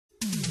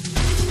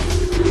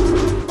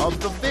Of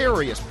the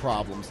various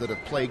problems that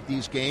have plagued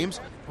these games,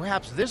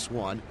 perhaps this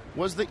one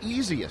was the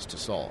easiest to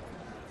solve.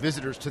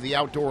 Visitors to the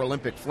outdoor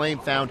Olympic Flame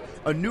found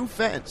a new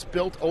fence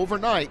built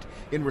overnight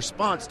in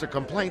response to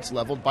complaints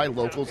leveled by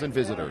locals and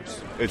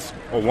visitors. It's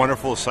a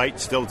wonderful sight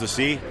still to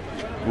see.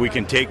 We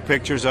can take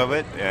pictures of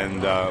it,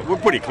 and we're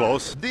pretty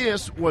close.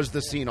 This was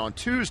the scene on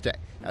Tuesday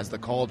as the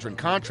Cauldron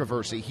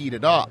controversy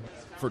heated up.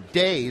 For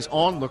days,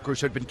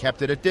 onlookers had been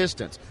kept at a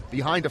distance,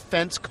 behind a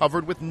fence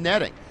covered with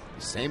netting,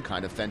 the same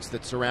kind of fence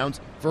that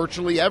surrounds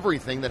virtually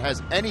everything that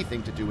has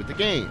anything to do with the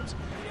games.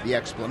 The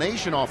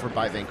explanation offered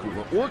by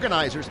Vancouver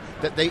organizers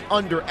that they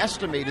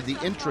underestimated the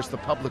interest the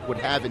public would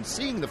have in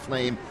seeing the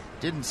flame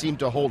didn't seem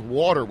to hold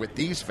water with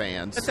these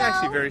fans. It's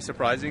actually very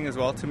surprising as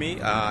well to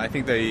me. I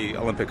think the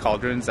Olympic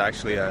Cauldron is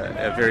actually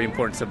a very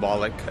important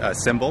symbolic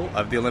symbol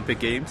of the Olympic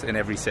Games in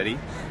every city,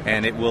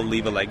 and it will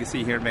leave a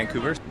legacy here in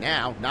Vancouver.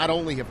 Now, not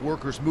only have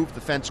workers moved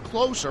the fence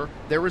closer,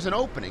 there is an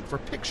opening for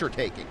picture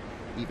taking.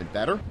 Even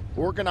better,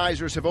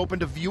 organizers have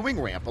opened a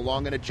viewing ramp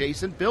along an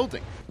adjacent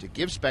building to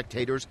give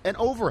spectators an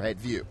overhead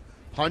view.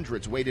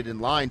 Hundreds waited in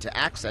line to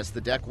access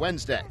the deck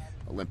Wednesday.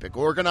 Olympic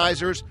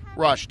organizers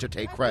rushed to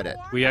take credit.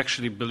 We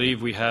actually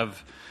believe we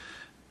have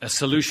a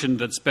solution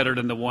that's better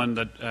than the one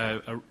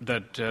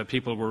that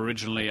people were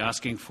originally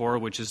asking for,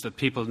 which is that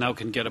people now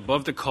can get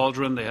above the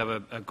cauldron. They have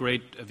a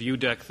great view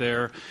deck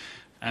there.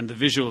 And the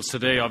visuals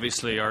today,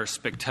 obviously, are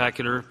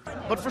spectacular.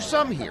 But for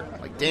some here,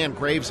 like Dan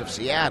Graves of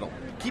Seattle,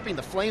 keeping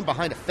the flame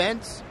behind a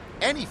fence,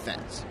 any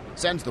fence,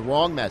 sends the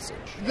wrong message.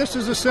 This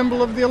is a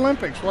symbol of the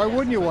Olympics. Why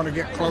wouldn't you want to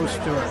get close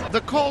to it?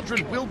 The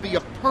Cauldron will be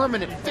a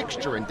permanent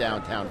fixture in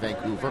downtown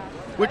Vancouver,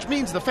 which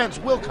means the fence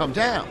will come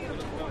down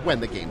when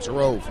the games are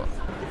over.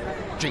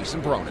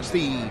 Jason Bronis,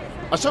 The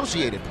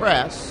Associated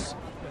Press,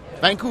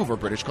 Vancouver,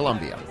 British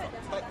Columbia.